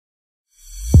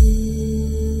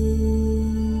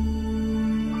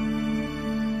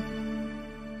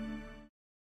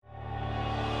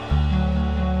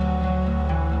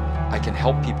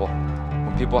help people.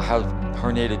 When people have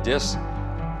herniated discs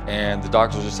and the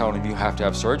doctors are telling them you have to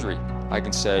have surgery, I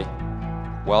can say,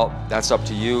 well, that's up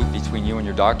to you, between you and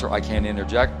your doctor. I can't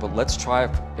interject, but let's try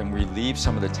and relieve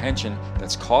some of the tension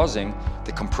that's causing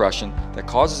the compression that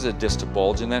causes a disc to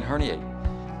bulge and then herniate.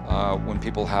 When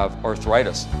people have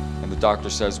arthritis and the doctor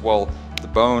says, well, the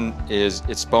bone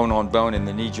it's bone on bone in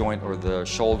the knee joint or the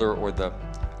shoulder or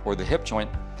the hip joint,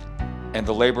 and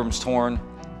the labrum's torn,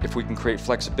 if we can create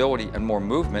flexibility and more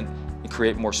movement and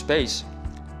create more space,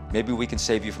 maybe we can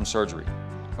save you from surgery.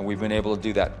 And we've been able to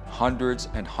do that hundreds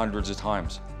and hundreds of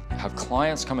times. I have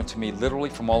clients coming to me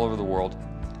literally from all over the world,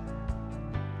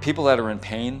 people that are in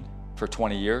pain for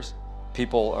 20 years,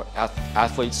 people,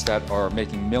 athletes that are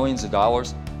making millions of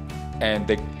dollars, and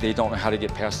they don't know how to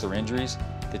get past their injuries,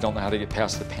 they don't know how to get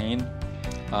past the pain.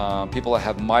 People that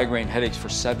have migraine headaches for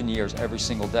 7 years every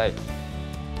single day.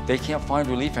 They can't find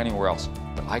relief anywhere else,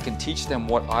 but I can teach them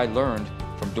what I learned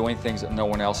from doing things that no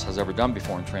one else has ever done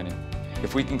before in training.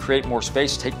 If we can create more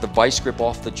space, take the vice grip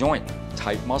off the joint,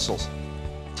 tight muscles.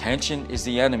 Tension is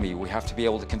the enemy. We have to be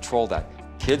able to control that.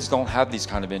 Kids don't have these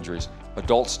kind of injuries.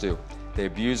 Adults do. They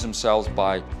abuse themselves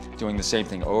by doing the same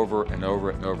thing over and over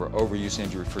and over, overuse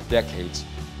injury for decades.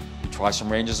 We try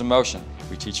some ranges of motion.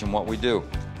 We teach them what we do,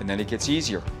 and then it gets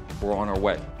easier. We're on our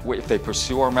way. If they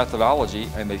pursue our methodology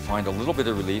and they find a little bit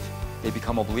of relief, they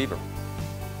become a believer.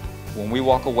 When we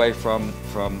walk away from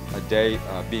a day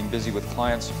being busy with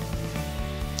clients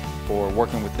or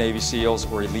working with Navy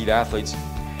SEALs or elite athletes,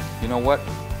 you know what?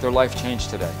 Their life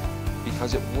changed today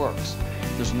because it works.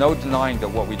 There's no denying that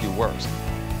what we do works.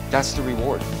 That's the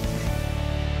reward.